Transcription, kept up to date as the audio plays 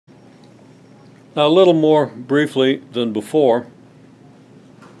Now, a little more briefly than before,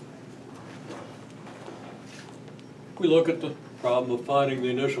 we look at the problem of finding the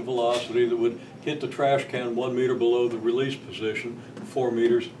initial velocity that would hit the trash can 1 meter below the release position, 4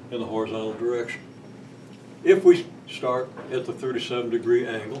 meters in the horizontal direction. If we start at the 37-degree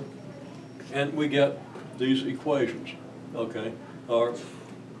angle and we get these equations, okay, our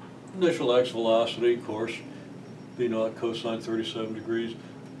initial x velocity, of course, v naught cosine 37 degrees,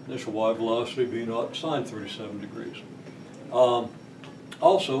 initial y velocity, v naught sine 37 degrees.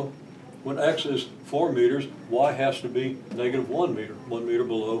 Also, when x is 4 meters, y has to be negative 1 meter, 1 meter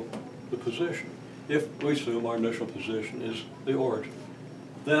below the position, if we assume our initial position is the origin.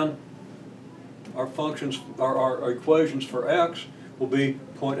 Then our functions, our equations for x will be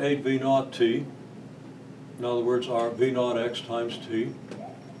 0.8 v naught t, in other words, our v naught x times t,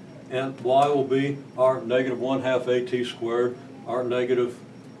 and y will be our negative 1/2 at squared, our negative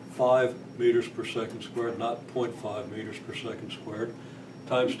 5 meters per second squared, not 0.5 meters per second squared,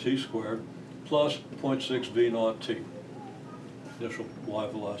 times t squared, plus 0.6 v naught t, initial y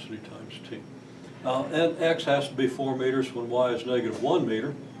velocity times t. And x has to be 4 meters when y is negative 1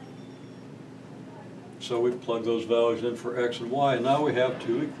 meter. So we plug those values in for x and y, and now we have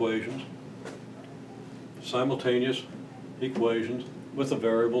two equations, simultaneous equations with the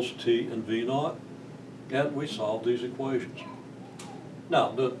variables t and v naught, and we solve these equations.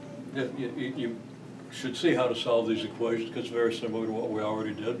 Now, you should see how to solve these equations because it's very similar to what we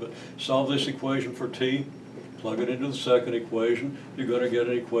already did, but solve this equation for t, plug it into the second equation, you're going to get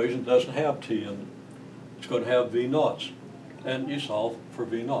an equation that doesn't have t in it. It's going to have v naughts, and you solve for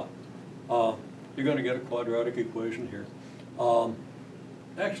v naught. You're going to get a quadratic equation here.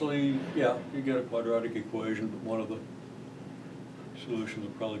 Actually, yeah, you get a quadratic equation, but one of the solutions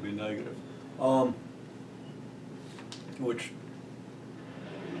will probably be negative, which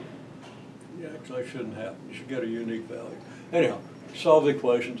actually shouldn't happen. You should get a unique value. Anyhow, solve the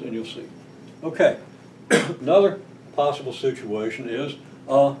equations and you'll see. Okay, another possible situation is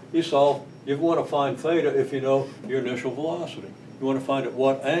you want to find theta if you know your initial velocity. You want to find at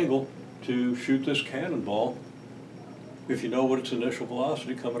what angle to shoot this cannonball if you know what its initial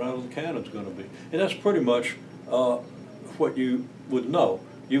velocity coming out of the cannon is going to be. And that's pretty much what you would know.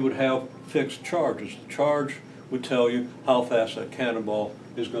 You would have fixed charges. The charge would tell you how fast that cannonball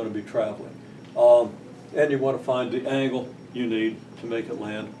is going to be traveling. And you want to find the angle you need to make it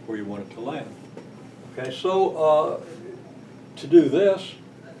land where you want it to land. Okay, so to do this,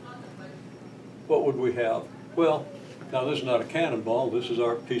 what would we have? Well, now this is not a cannonball, this is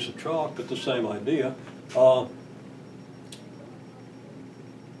our piece of chalk, but the same idea.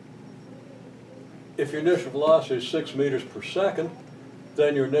 If your initial velocity is 6 meters per second,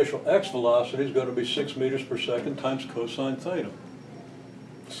 then your initial x velocity is going to be 6 meters per second times cosine theta.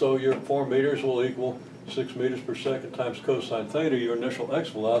 So your 4 meters will equal 6 meters per second times cosine theta, your initial x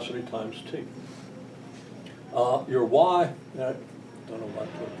velocity times t. Your y, I don't know why I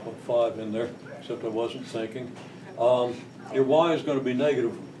put 0.5 in there, except I wasn't thinking. Your y is going to be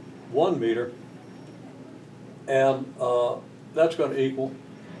negative 1 meter, and that's going to equal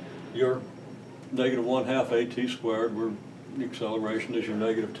your negative 1/2 at squared, where the acceleration is your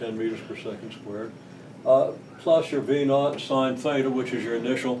negative 10 meters per second squared, plus your v naught sine theta, which is your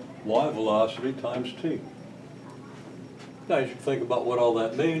initial y velocity, times t. Now you should think about what all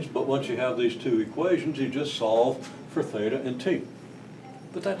that means, but once you have these two equations, you just solve for theta and t.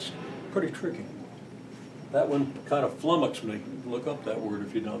 But that's pretty tricky. That one kind of flummoxed me. Look up that word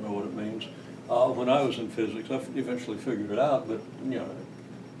if you don't know what it means. When I was in physics, I eventually figured it out, but you know,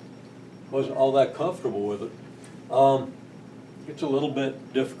 wasn't all that comfortable with it. It's a little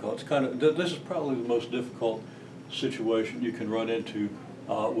bit difficult. It's kind of, this is probably the most difficult situation you can run into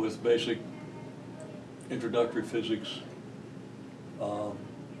with basic introductory physics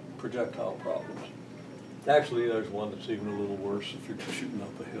projectile problems. Actually, there's one that's even a little worse if you're shooting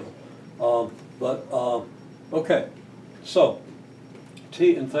up a hill. Okay, so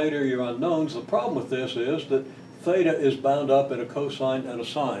t and theta are your unknowns. The problem with this is that theta is bound up in a cosine and a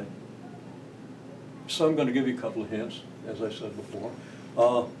sine. So I'm going to give you a couple of hints, as I said before.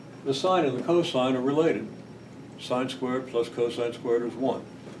 The sine and the cosine are related. Sine squared plus cosine squared is 1.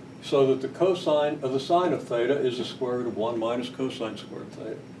 So that the cosine of the sine of theta is the square root of 1 minus cosine squared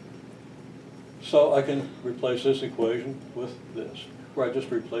theta. So I can replace this equation with this, where I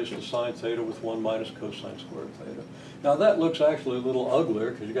just replace the sine theta with 1 minus cosine squared theta. Now that looks actually a little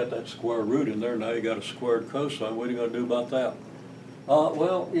uglier because you got that square root in there. Now you got a squared cosine. What are you going to do about that?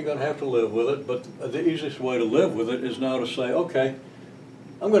 Well, you're going to have to live with it, but the easiest way to live with it is now to say, okay,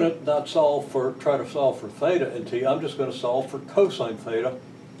 I'm going to not try to solve for theta and t, I'm just going to solve for cosine theta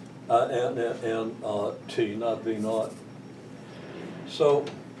and t, not v naught. So,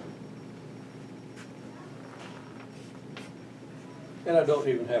 and I don't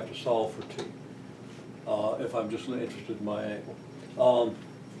even have to solve for t if I'm just interested in my angle.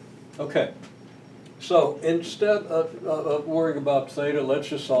 Okay, so instead of worrying about theta, let's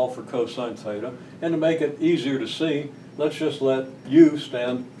just solve for cosine theta. And to make it easier to see, let's just let u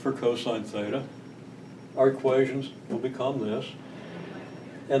stand for cosine theta. Our equations will become this.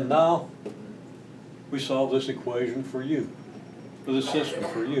 And now we solve this equation for u, for the system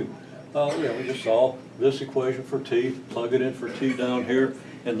for u. We just solve this equation for t, plug it in for t down here,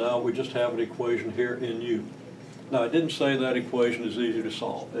 and now we just have an equation here in u. Now, I didn't say that equation is easy to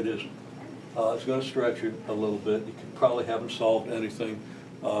solve. It isn't. It's going to stretch you a little bit. You probably haven't solved anything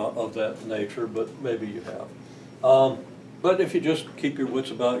of that nature, but maybe you have. But if you just keep your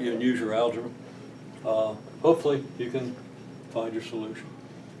wits about you and use your algebra, hopefully you can find your solution.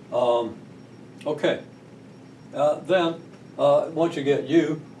 Okay. Then, once you get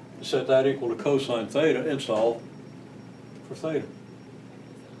u, set that equal to cosine theta and solve for theta.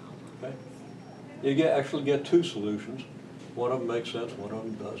 Okay? You actually get two solutions. One of them makes sense, one of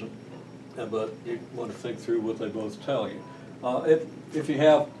them doesn't. But you want to think through what they both tell you. If you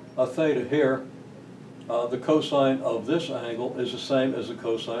have a theta here, the cosine of this angle is the same as the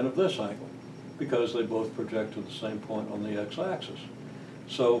cosine of this angle, because they both project to the same point on the x-axis.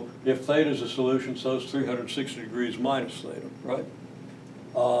 So if theta is a solution, so is 360 degrees minus theta, right?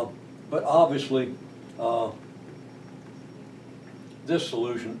 But obviously, this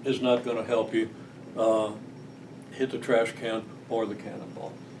solution is not going to help you hit the trash can or the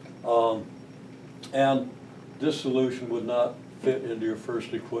cannonball. And this solution would not fit into your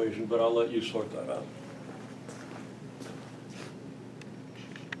first equation, but I'll let you sort that out.